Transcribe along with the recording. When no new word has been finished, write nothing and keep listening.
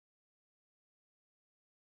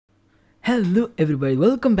Hello everybody,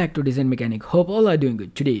 welcome back to Design Mechanic. Hope all are doing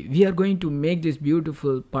good. Today we are going to make this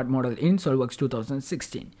beautiful part model in Solidworks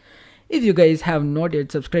 2016. If you guys have not yet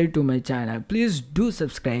subscribed to my channel, please do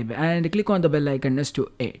subscribe and click on the bell icon next to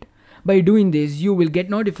it. By doing this, you will get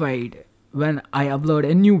notified when I upload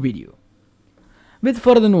a new video. With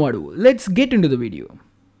further no ado, let's get into the video.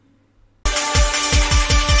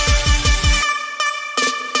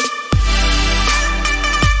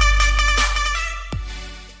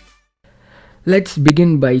 Let's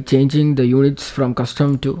begin by changing the units from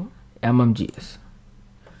custom to mmgs.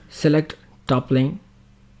 Select top plane,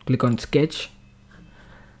 click on sketch.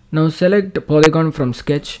 Now select polygon from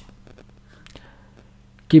sketch.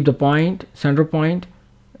 Keep the point, center point,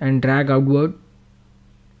 and drag outward.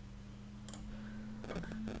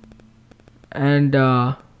 And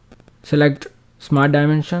select smart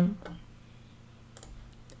dimension.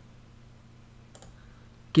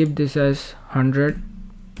 Keep this as 100.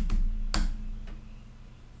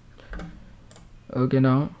 Okay,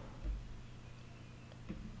 now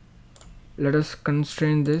let us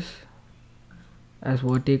constrain this as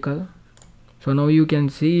vertical. So now you can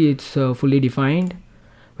see it's fully defined.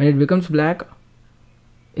 When it becomes black,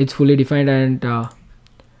 it's fully defined, and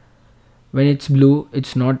when it's blue,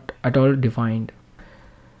 it's not at all defined.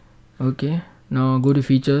 Okay, now go to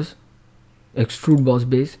features, extrude boss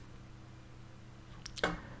base.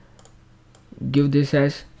 Give this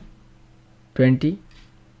as 20.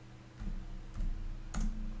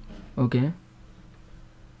 Okay,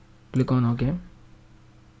 click on OK.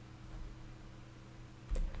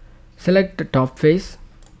 Select the top face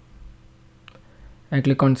and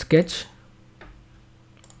click on sketch.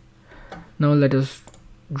 Now let us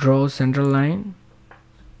draw central line.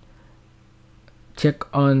 Check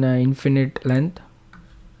on infinite length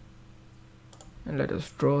and let us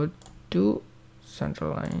draw two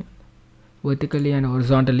central line vertically and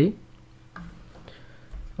horizontally.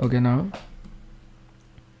 Okay, now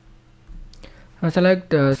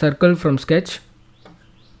select circle from sketch.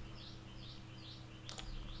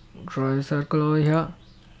 Draw a circle over here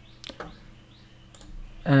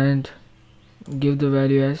and give the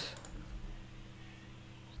value as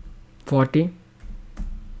 40.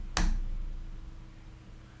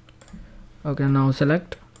 Okay, now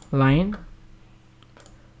select line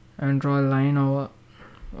and draw a line over.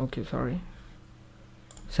 Okay, sorry.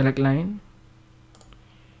 Select line,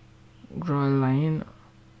 draw a line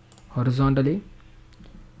horizontally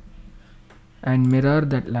and mirror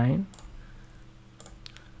that line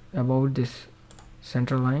about this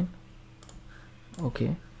central line.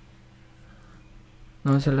 Okay,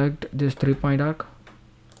 now select this 3-point arc,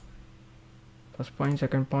 first point,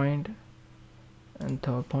 second point, and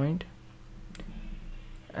third point,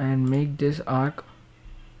 and make this arc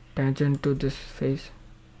tangent to this face.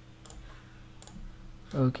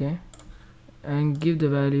 Okay, and give the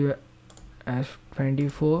value as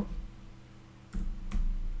 24.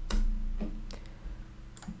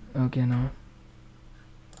 Okay,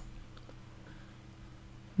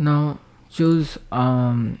 now choose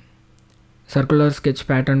circular sketch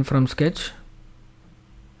pattern from sketch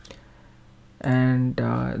and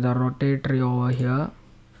the rotatory over here.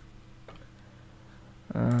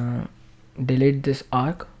 Delete this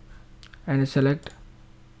arc and select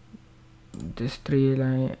this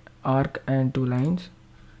 3-line arc and 2 lines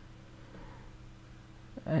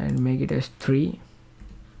and make it as 3.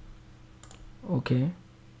 Okay,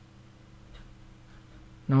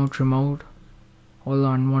 now trim out all the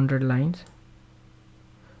unwanted lines.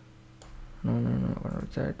 No,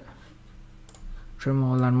 what's that? Trim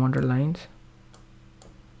all unwanted lines.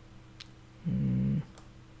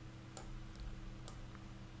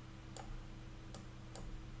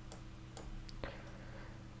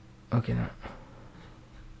 Okay, now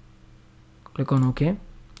click on OK.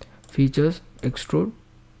 Features, extrude,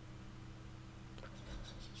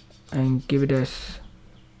 and give it as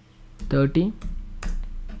 30.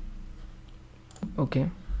 Okay,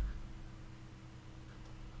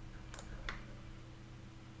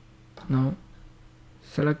 now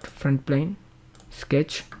select front plane,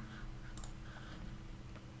 sketch,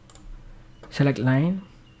 select line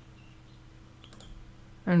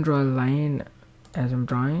and draw a line as I'm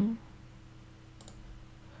drawing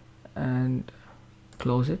and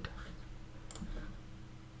close it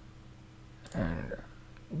and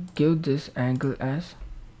give this angle as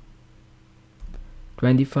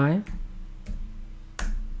 25.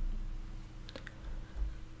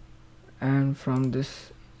 And from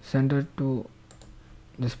this center to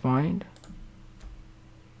this point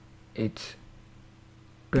it's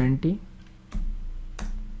 20.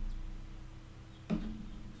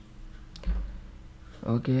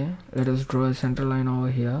 Okay, let us draw a center line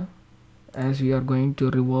over here as we are going to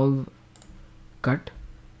revolve cut.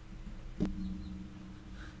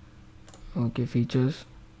 Okay, features,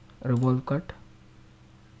 revolve cut.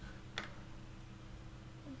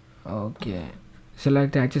 Okay,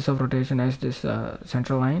 select the axis of rotation as this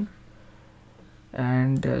central line,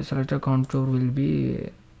 and select a contour will be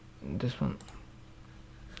this one.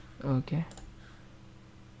 Okay,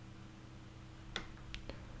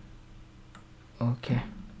 okay,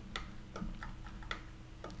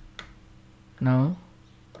 now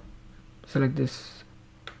select this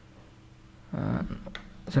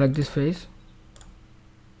face.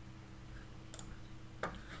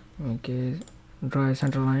 Okay, draw a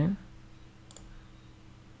center line.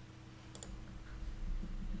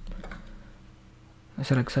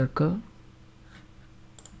 Select circle,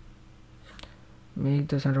 make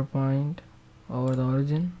the center point over the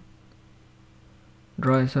origin,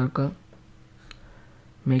 draw a circle,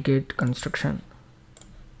 make it construction,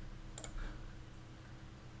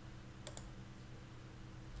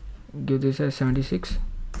 give this as 76.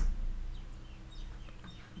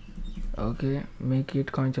 Okay, make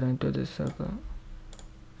it coincident to this circle.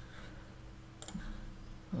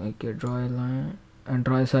 Okay, draw a line and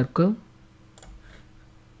draw a circle,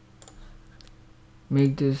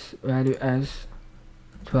 make this value as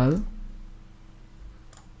 12.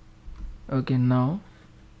 Okay, now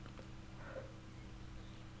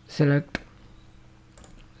select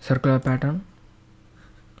circular pattern,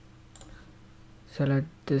 select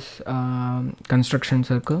this construction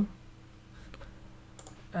circle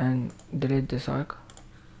and delete this arc,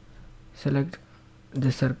 select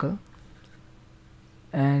this circle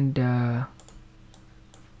and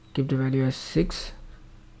keep the value as 6,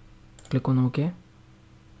 click on OK.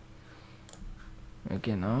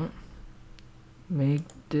 Okay, now make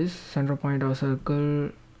this center point of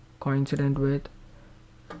circle coincident with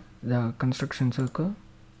the construction circle.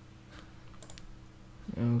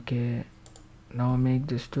 Okay, now make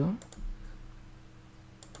this two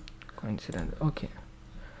coincident. Okay,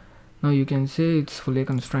 now you can say it's fully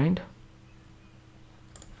constrained.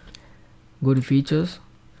 Go to features,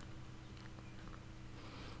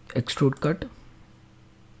 extrude cut,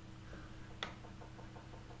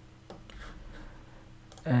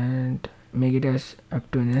 and make it as up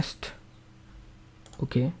to nest.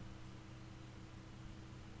 Okay,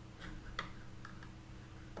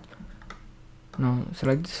 now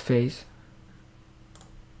select this face,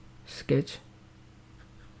 sketch,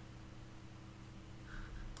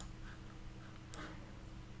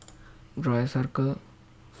 draw a circle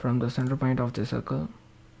from the center point of the circle,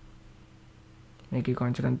 make it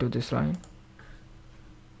coincident to this line.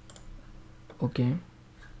 Okay,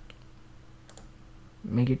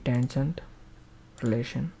 make it tangent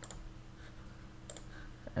relation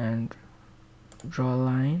and draw a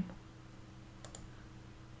line,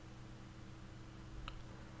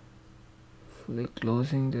 fully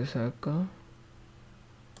closing the circle.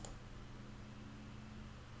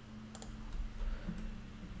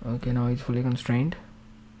 Okay, now it's fully constrained.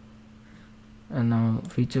 And now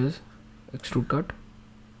features, extrude cut,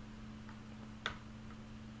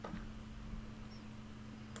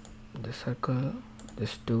 the circle,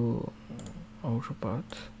 these two outer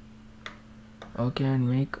parts. Okay, and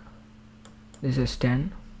make this as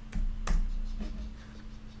 10.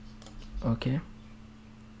 Okay,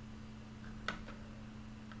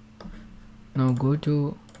 now go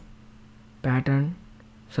to pattern,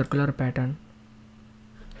 circular pattern,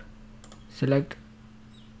 select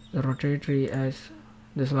the rotatory as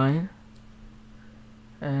this line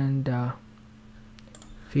and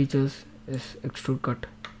features is extrude cut,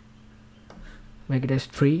 make it as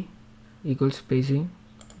 3 equal spacing.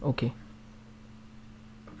 Okay,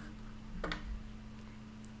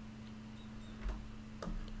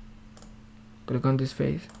 click on this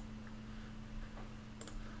face,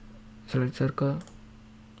 select circle,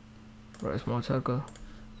 draw a small circle,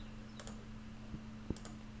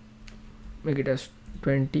 make it as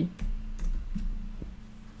 20,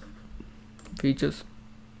 features,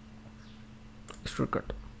 extrude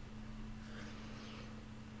cut,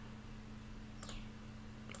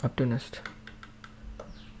 up to nest.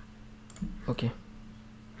 Okay,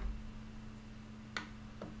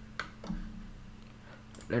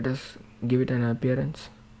 let us give it an appearance.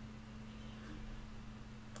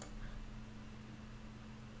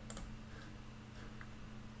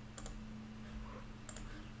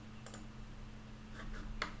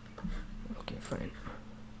 Okay, fine.